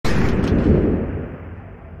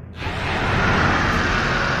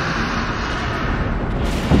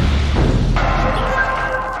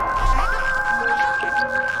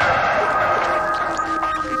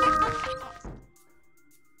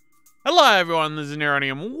everyone, this is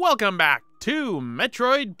Neronium. Welcome back to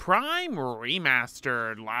Metroid Prime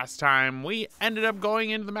Remastered. Last time, we ended up going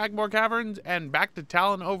into the Magmoor Caverns and back to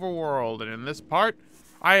Talon Overworld. And in this part,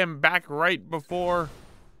 I am back right before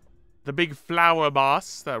the big flower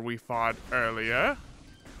boss that we fought earlier.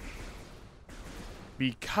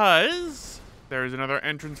 Because there's another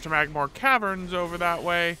entrance to Magmoor Caverns over that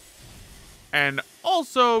way. And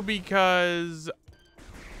also because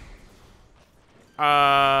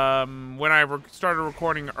when I started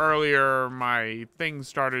recording earlier, my thing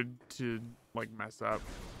started to, like, mess up.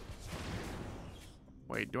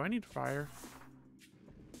 Wait, do I need fire?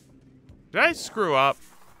 Did I screw up?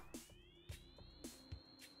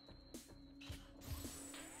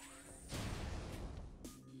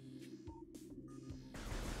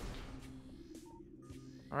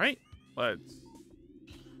 Alright,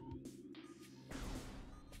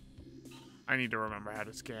 I need to remember how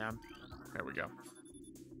to scan. There we go.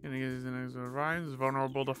 Vines is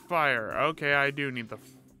vulnerable to fire. Okay, I do need the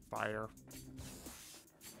fire.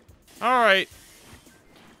 Alright.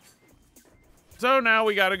 So now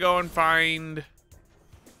we gotta go and find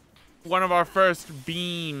one of our first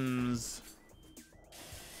beams.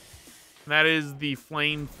 That is the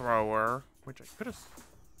flamethrower, which I could have...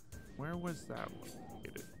 Where was that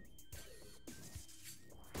located?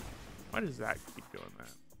 Why does that keep doing that?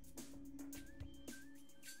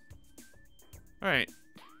 Alright.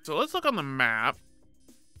 So let's look on the map.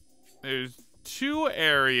 There's two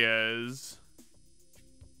areas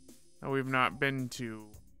that we've not been to.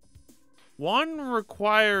 One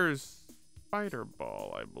requires spider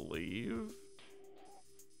ball, I believe.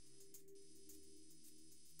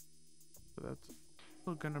 So that's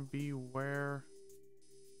still gonna be where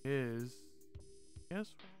it is.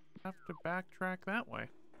 Guess we'll have to backtrack that way.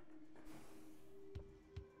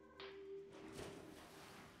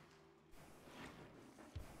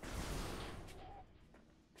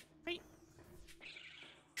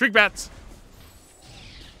 Shriek bats!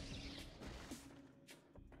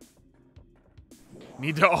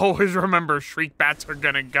 Need to always remember shriek bats are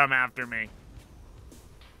gonna come after me.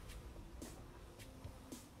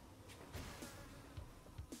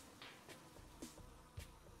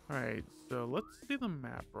 Alright, so let's see the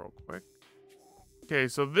map real quick. Okay,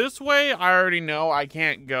 so this way I already know I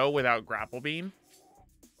can't go without grapple beam.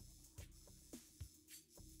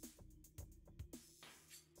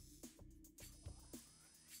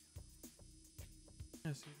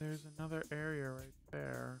 Yeah, see, there's another area right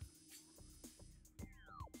there.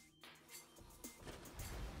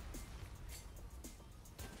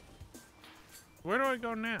 Where do I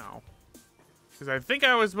go now? Because I think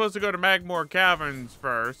I was supposed to go to Magmoor Caverns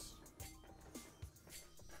first.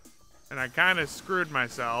 And I kind of screwed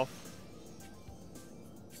myself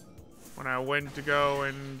when I went to go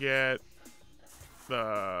and get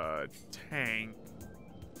the tank.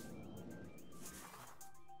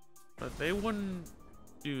 But they wouldn't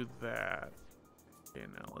do that. Okay,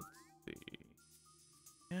 now let's see.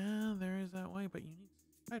 Yeah, there is that way, but you need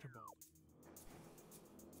spider ball.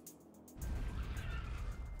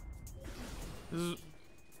 This is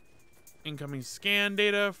incoming scan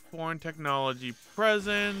data, foreign technology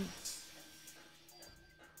present.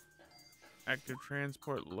 Active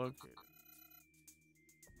transport located.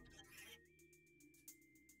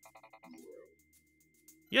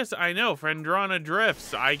 Yes, I know, Fendrana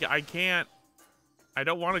Drifts. I can't. I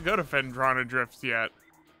don't want to go to Fendrana Drifts yet.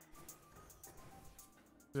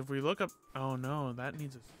 If we look up... Oh no, that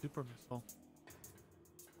needs a super missile.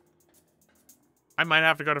 I might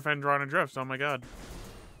have to go to Fendrana Drifts, oh my god.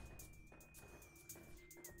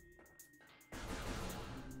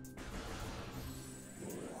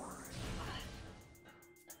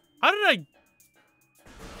 How did I...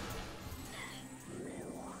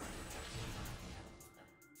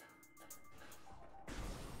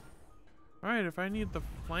 Alright, if I need the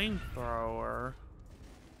flamethrower...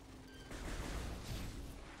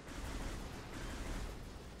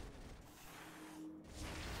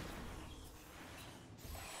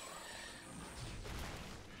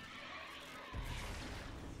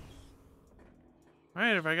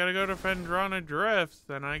 Alright, if I gotta go to Fendrana Drifts,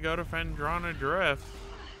 then I go to Fendrana Drifts.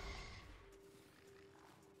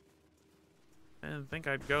 I didn't think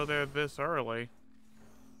I'd go there this early.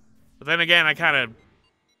 But then again, I kind of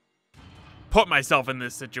put myself in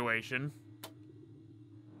this situation.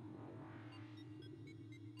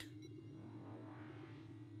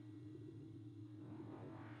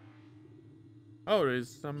 Oh, is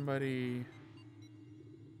somebody...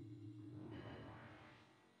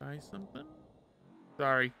 buy something?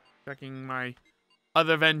 Sorry, checking my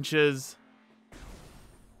other ventures.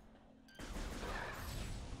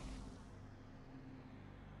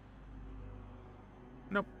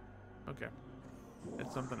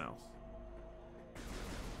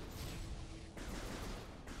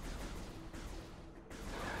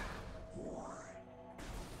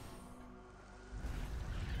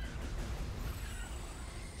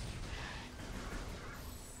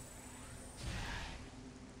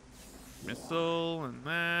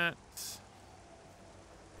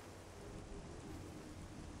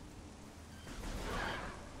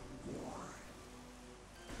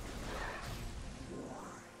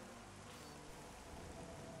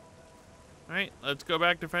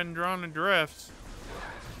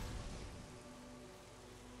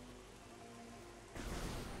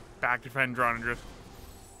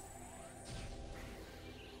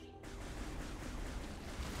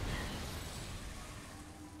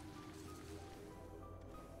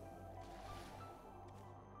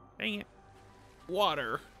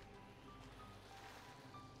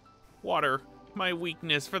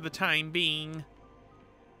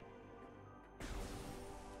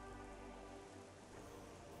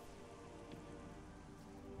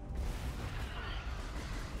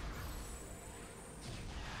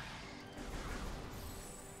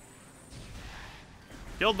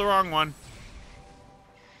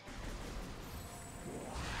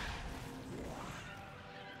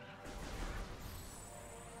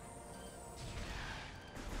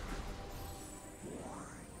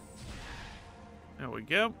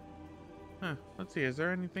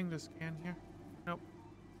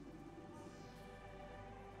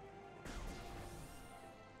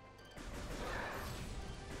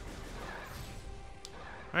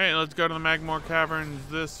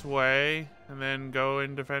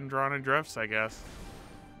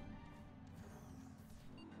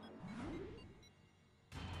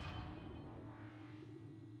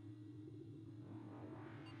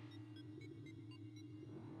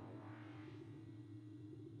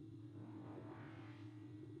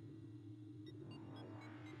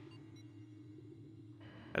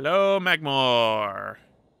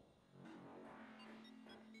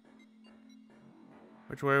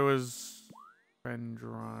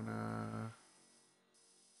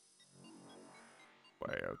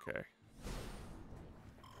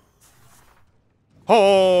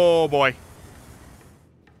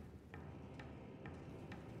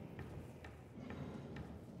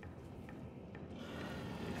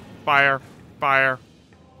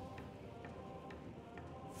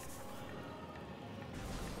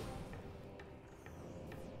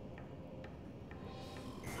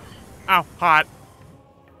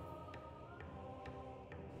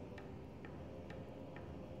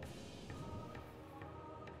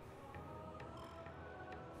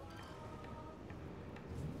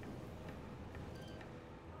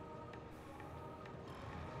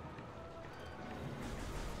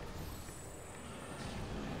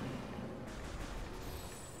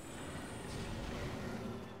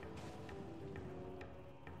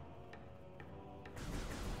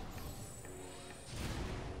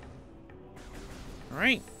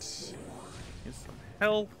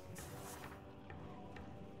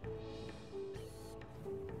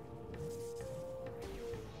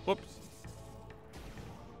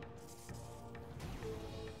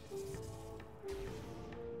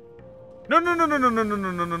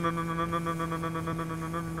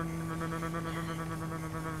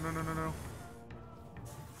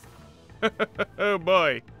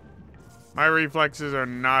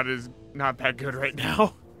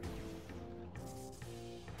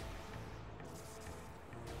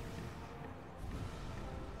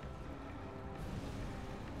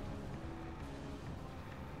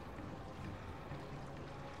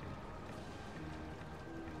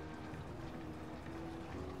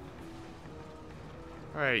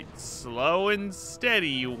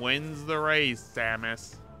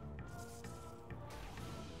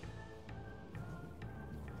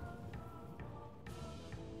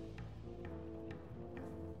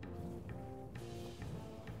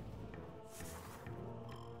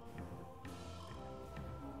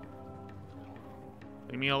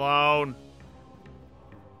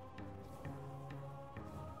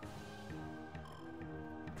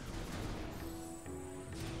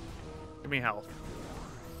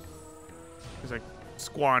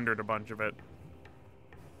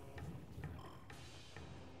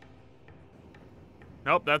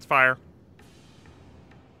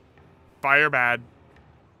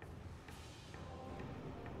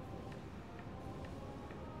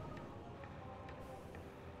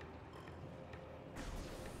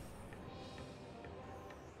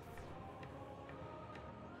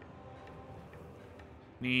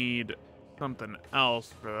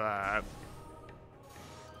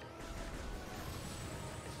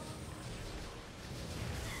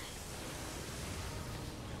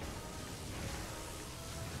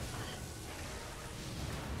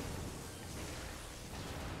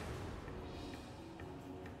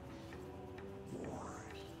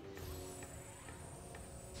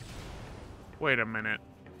 Wait a minute.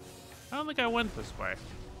 I don't think I went this way.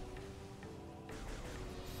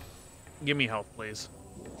 Give me health, please.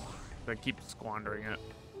 I keep squandering it.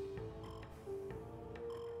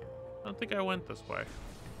 I don't think I went this way.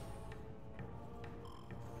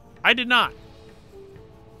 I did not.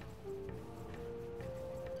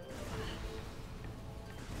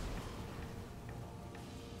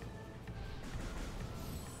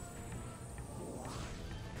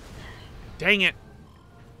 Dang it.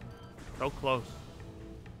 So close.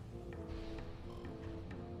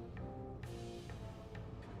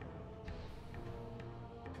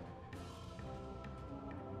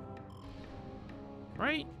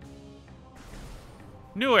 Right?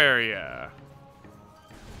 New area.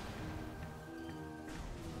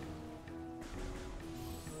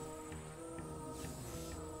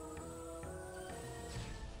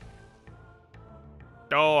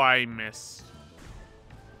 Oh, I missed.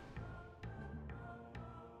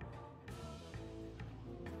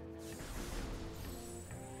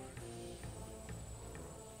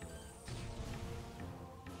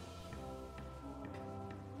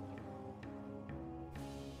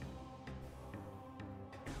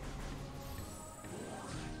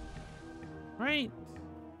 Right.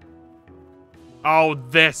 Oh,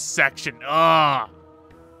 this section. Ugh.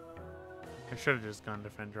 I should have just gone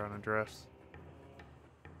Defender on Address.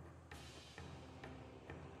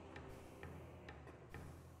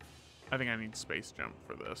 I think I need space jump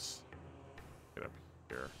for this. Get up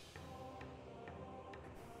here.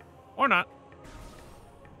 Or not.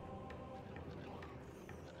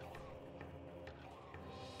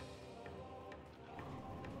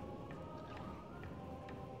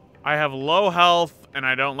 I have low health, and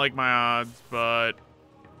I don't like my odds, but...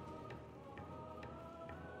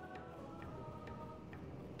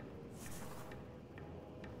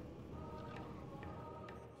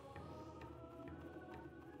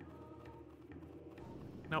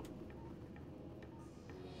 Nope.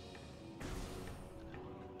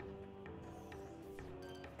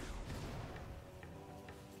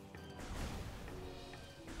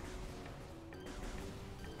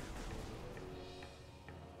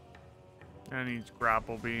 That needs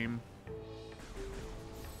grapple beam.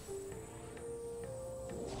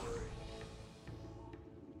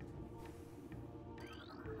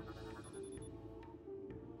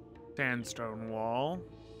 Sandstone wall.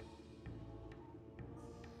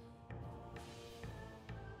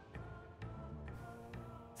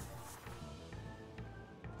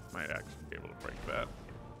 Might actually be able to break that.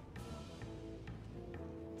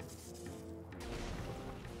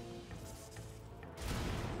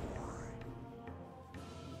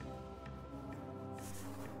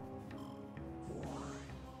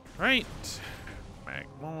 Right.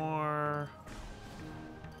 Magmoor.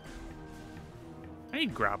 I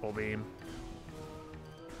need grapple beam.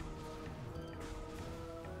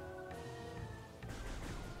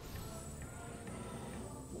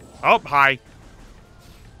 Oh, hi.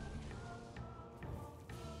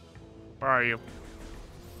 Where are you?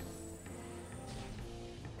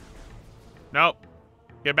 Nope.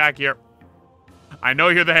 Get back here. I know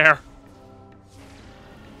you're there.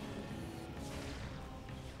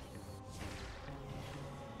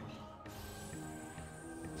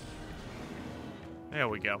 There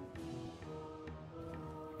we go.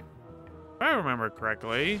 If I remember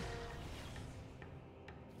correctly,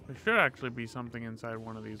 there should actually be something inside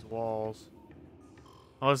one of these walls.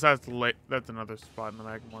 Unless that's another spot in the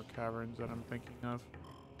Magmoor Caverns that I'm thinking of.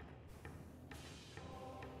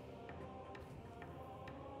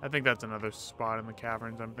 I think that's another spot in the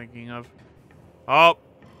caverns I'm thinking of. Oh!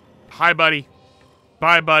 Hi, buddy.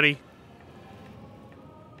 Bye, buddy.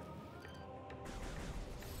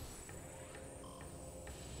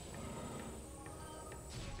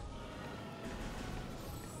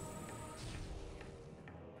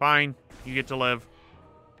 Fine. You get to live.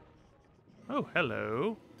 Oh,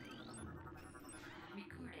 hello.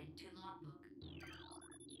 Recorded to logbook.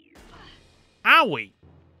 Owie.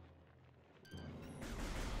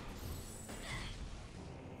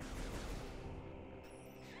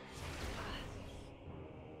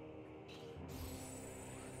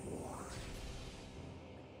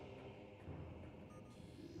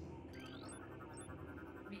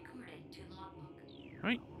 Recorded to logbook.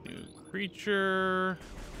 Right. New creature.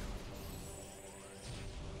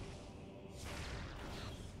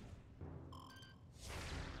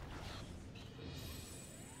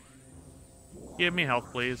 Give me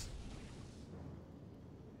health, please.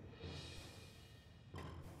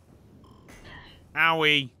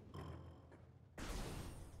 Owie.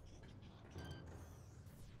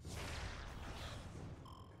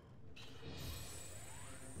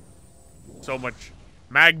 So much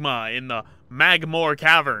magma in the Magmoor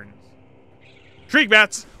Caverns. Shriek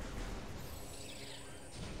bats!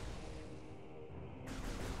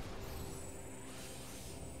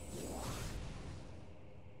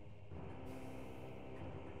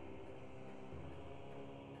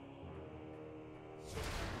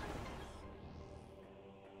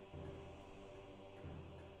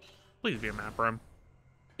 Please be a map room.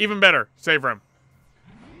 Even better, save room.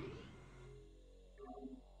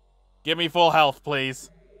 Give me full health, please.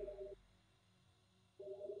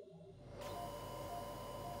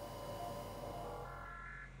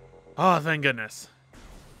 Oh, thank goodness.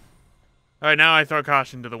 Alright, now I throw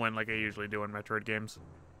caution to the wind like I usually do in Metroid games.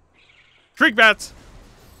 Shriek bats!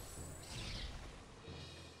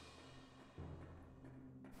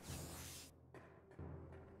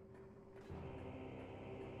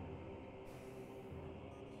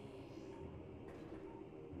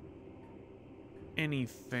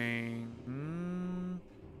 Anything?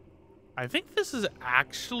 I think this is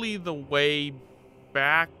actually the way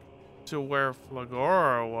back to where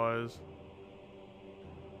Flagora was.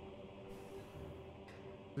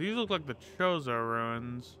 These look like the Chozo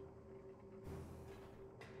ruins.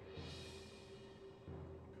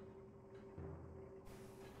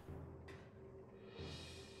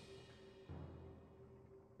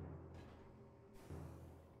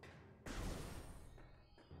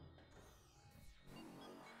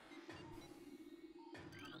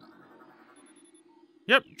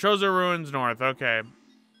 Yep, Chozo ruins north. Okay.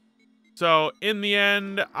 So, in the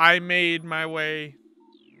end, I made my way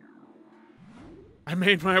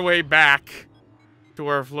back to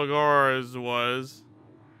where Flagora's was.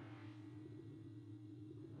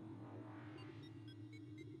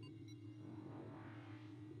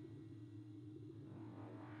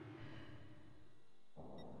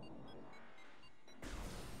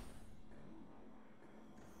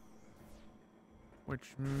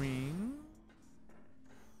 Which means,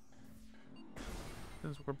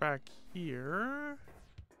 since we're back here,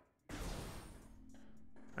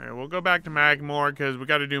 all right, we'll go back to Magmoor because we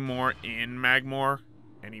got to do more in Magmoor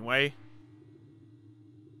anyway.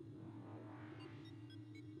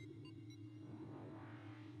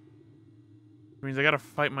 Which means I got to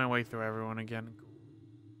fight my way through everyone again.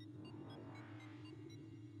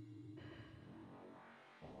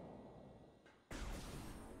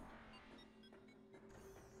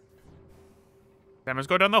 Then let's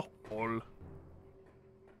go down the hole.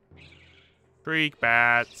 Shriek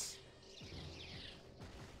bats.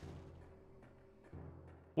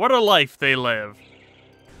 What a life they live.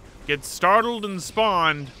 Get startled and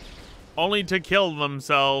spawned, only to kill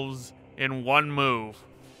themselves in one move.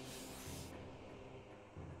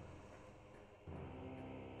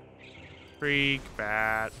 Shriek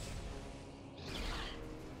bat.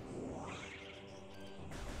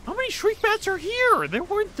 How many shriek bats are here? There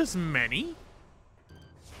weren't this many.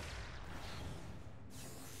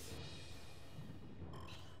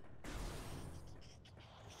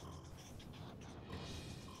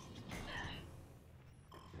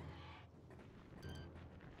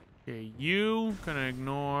 Okay, you gonna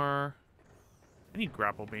ignore. I need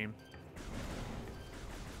grapple beam.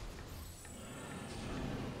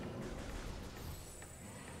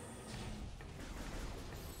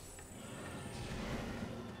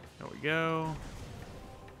 There we go.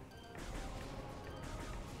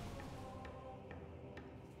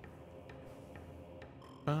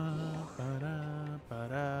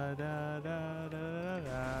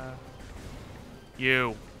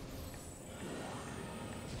 You.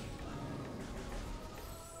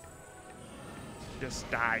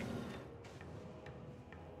 Just die.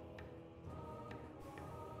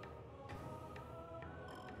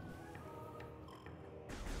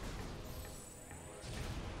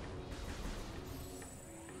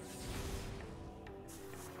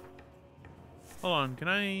 Hold on, can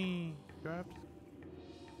I grab?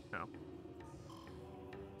 No.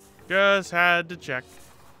 Just had to check.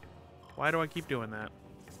 Why do I keep doing that?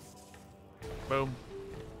 Boom.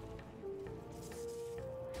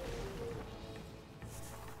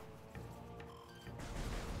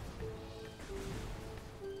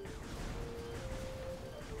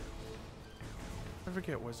 I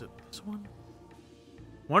forget, was it this one?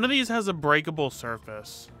 One of these has a breakable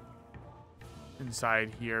surface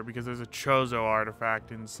inside here because there's a Chozo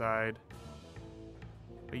artifact inside.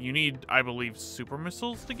 But you need, I believe, super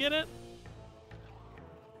missiles to get it?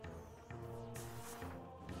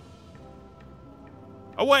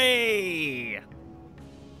 Away!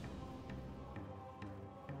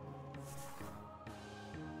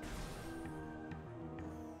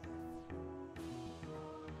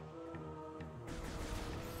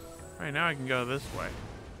 Alright, now I can go this way.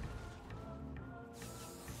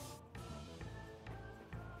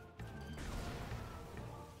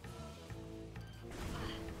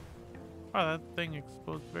 Wow, that thing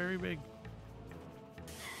explodes very big.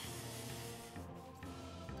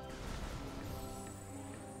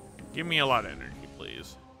 Give me a lot of energy,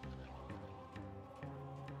 please.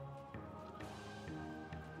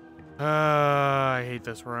 I hate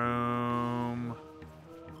this room.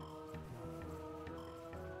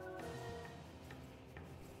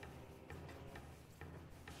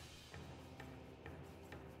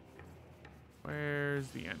 Where's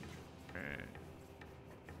the entrance?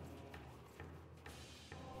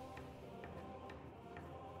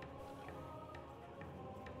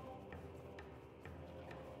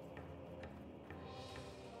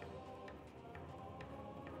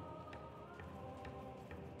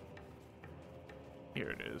 Here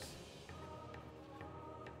it is.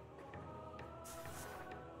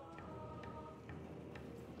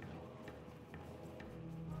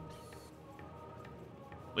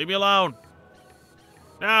 Leave me alone.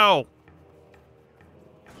 No.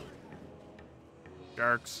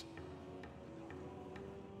 Jerks.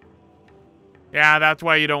 Yeah, that's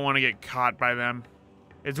why you don't want to get caught by them.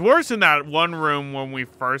 It's worse in that one room when we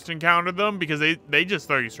first encountered them because they just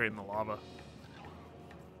throw you straight in the lava.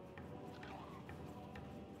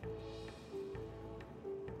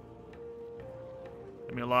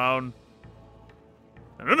 Leave me alone.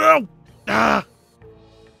 No, no, no! Ah!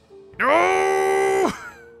 No!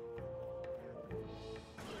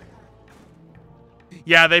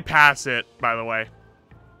 Yeah, they pass it, by the way.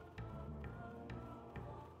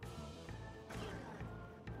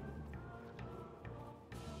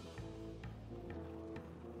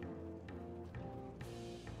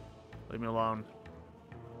 Leave me alone.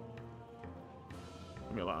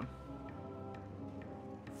 Leave me alone.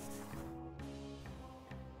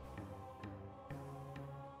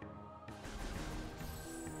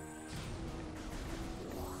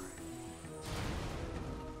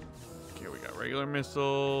 Okay, we got regular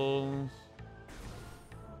missiles.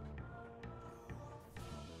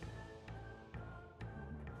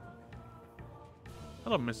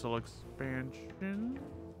 Hello, missile expansion.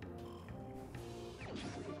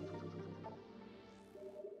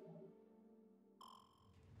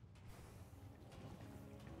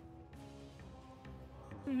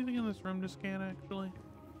 Anything in this room to scan, actually?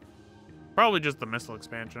 Probably just the missile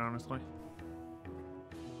expansion, honestly.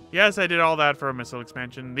 Yes, I did all that for a missile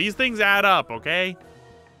expansion. These things add up, okay?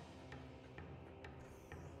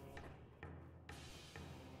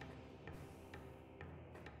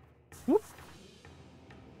 Whoop.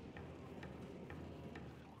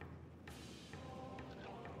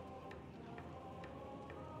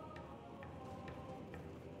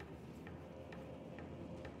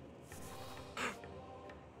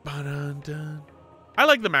 Ba-dun-dun. I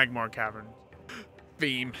like the Magmoor Caverns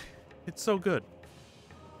theme. It's so good.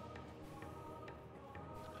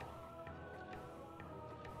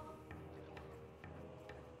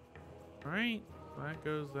 Alright, that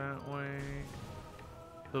goes that way.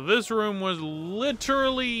 So this room was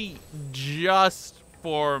literally just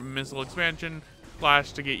for missile expansion /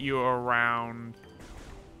 to get you around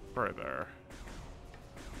further.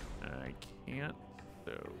 I can't,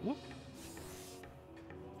 so whoop.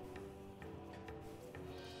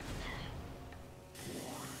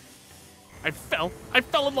 I fell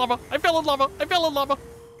in lava, I fell in lava, I fell in lava.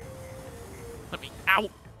 Let me out.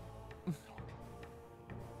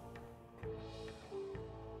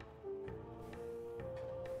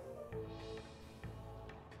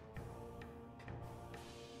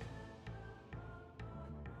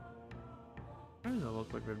 Why does it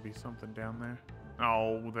look like there'd be something down there?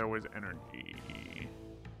 Oh, there was energy.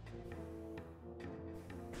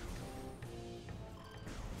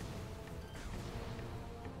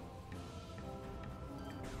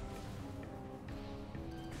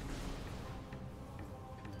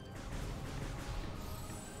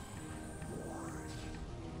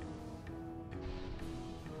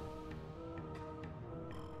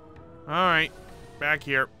 All right, back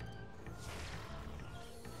here.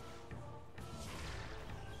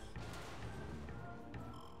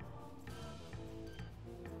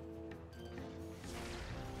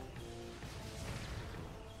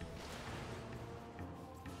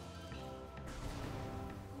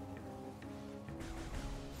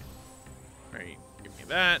 Right, give me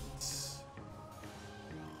that.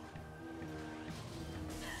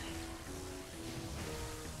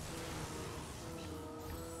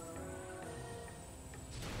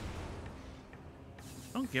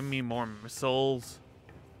 Don't give me more missiles.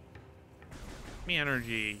 Give me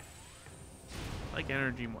energy. I like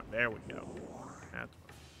energy more. There we go. That's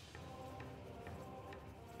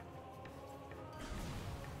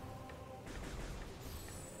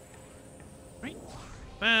right.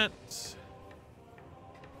 That.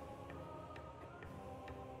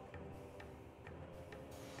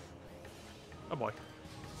 boy.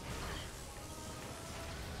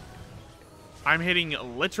 I'm hitting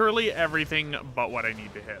literally everything but what I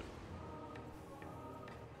need to hit.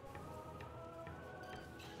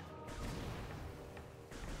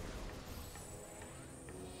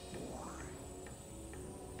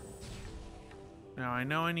 Now I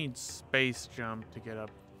know I need space jump to get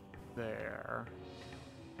up there.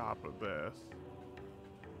 Top of this.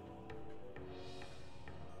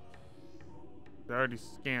 I already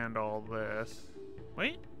scanned all this.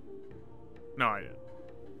 Wait? No, I didn't.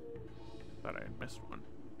 Thought I had missed one.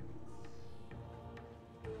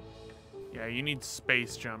 Yeah, you need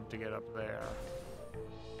space jump to get up there.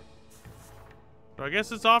 So I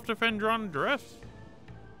guess it's off to Fendron Drifts.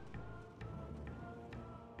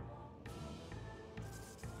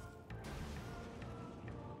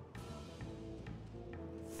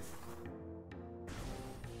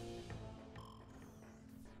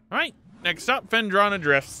 Alright, next up, Fendrana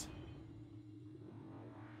Drifts.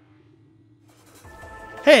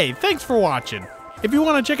 Hey, thanks for watching. If you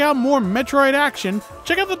want to check out more Metroid action,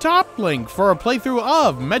 check out the top link for a playthrough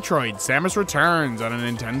of Metroid Samus Returns on a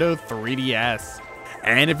Nintendo 3DS.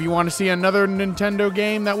 And if you want to see another Nintendo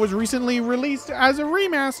game that was recently released as a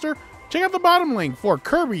remaster, check out the bottom link for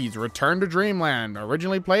Kirby's Return to Dreamland,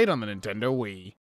 originally played on the Nintendo Wii.